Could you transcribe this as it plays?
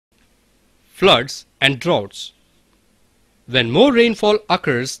floods and droughts. When more rainfall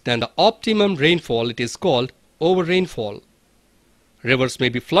occurs than the optimum rainfall, it is called over-rainfall. Rivers may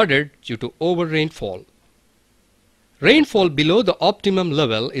be flooded due to over-rainfall. Rainfall below the optimum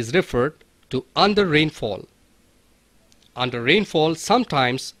level is referred to under-rainfall. Under-rainfall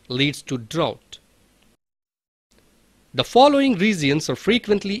sometimes leads to drought. The following regions are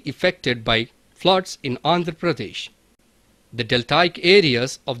frequently affected by floods in Andhra Pradesh: the deltaic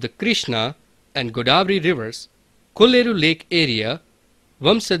areas of the Krishna and Godavari rivers, Kolleru Lake area,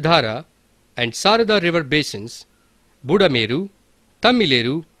 Vamsadhara and Sarada river basins, Budameru,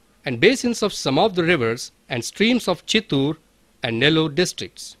 Tamileru, and basins of some of the rivers and streams of Chittoor and Nellore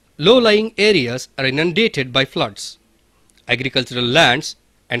districts. Low-lying areas are inundated by floods. Agricultural lands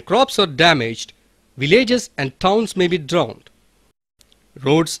and crops are damaged. Villages and towns may be drowned.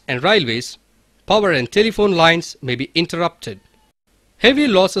 Roads and railways, power and telephone lines may be interrupted. Heavy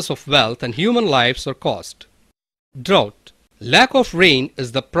losses of wealth and human lives are caused. Drought. Lack of rain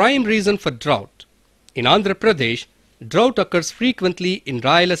is the prime reason for drought. In Andhra Pradesh, drought occurs frequently in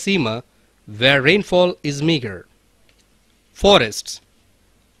Rayalaseema, where rainfall is meager. Forests.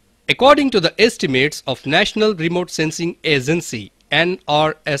 According to the estimates of National Remote Sensing Agency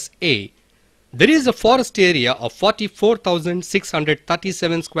 (NRSA), there is a forest area of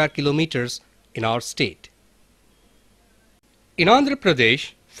 44,637 square kilometers in our state. In Andhra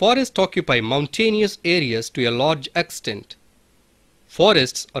Pradesh, forests occupy mountainous areas to a large extent.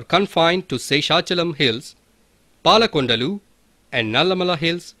 Forests are confined to Seshachalam Hills, Palakondalu and Nallamala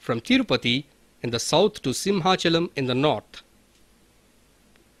Hills from Tirupati in the south to Simhachalam in the north.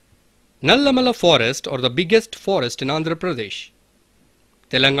 Nallamala forest are the biggest forest in Andhra Pradesh.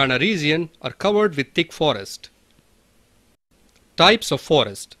 Telangana region are covered with thick forest. Types of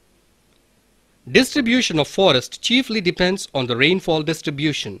forest. Distribution of forest chiefly depends on the rainfall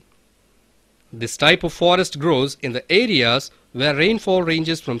distribution. This type of forest grows in the areas where rainfall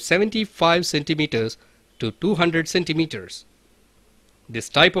ranges from 75 centimeters to 200 centimeters. This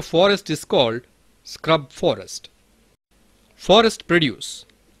type of forest is called scrub forest. Forest produce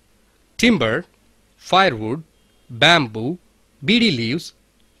timber, firewood, bamboo, beedi leaves,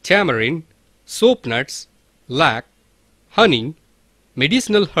 tamarind, soap nuts, lac, honey,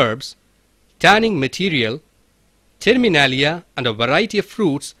 medicinal herbs, tanning material, terminalia, and a variety of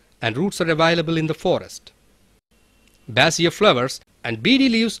fruits and roots are available in the forest. Bassea flowers and beedi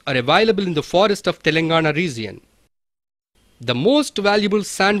leaves are available in the forest of Telangana region. The most valuable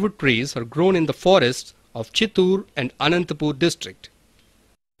sandwood trees are grown in the forests of Chittoor and Anantapur district.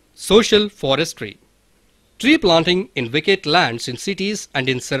 Social forestry. Tree planting in vacant lands in cities and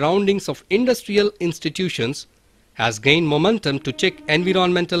in surroundings of industrial institutions has gained momentum to check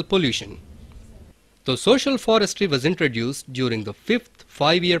environmental pollution. Though social forestry was introduced during the 5th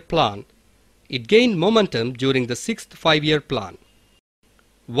five-year plan, it gained momentum during the 6th five-year plan.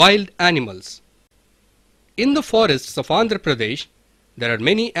 Wild animals. In the forests of Andhra Pradesh, there are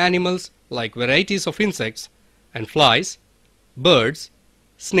many animals like varieties of insects and flies, birds,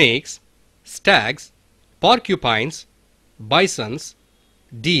 snakes, stags, porcupines, bisons,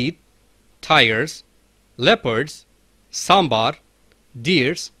 deer, tigers, leopards, sambar,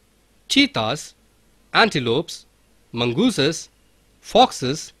 deers, cheetahs, antelopes, mongooses,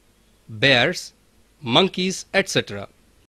 foxes, bears, monkeys, etc.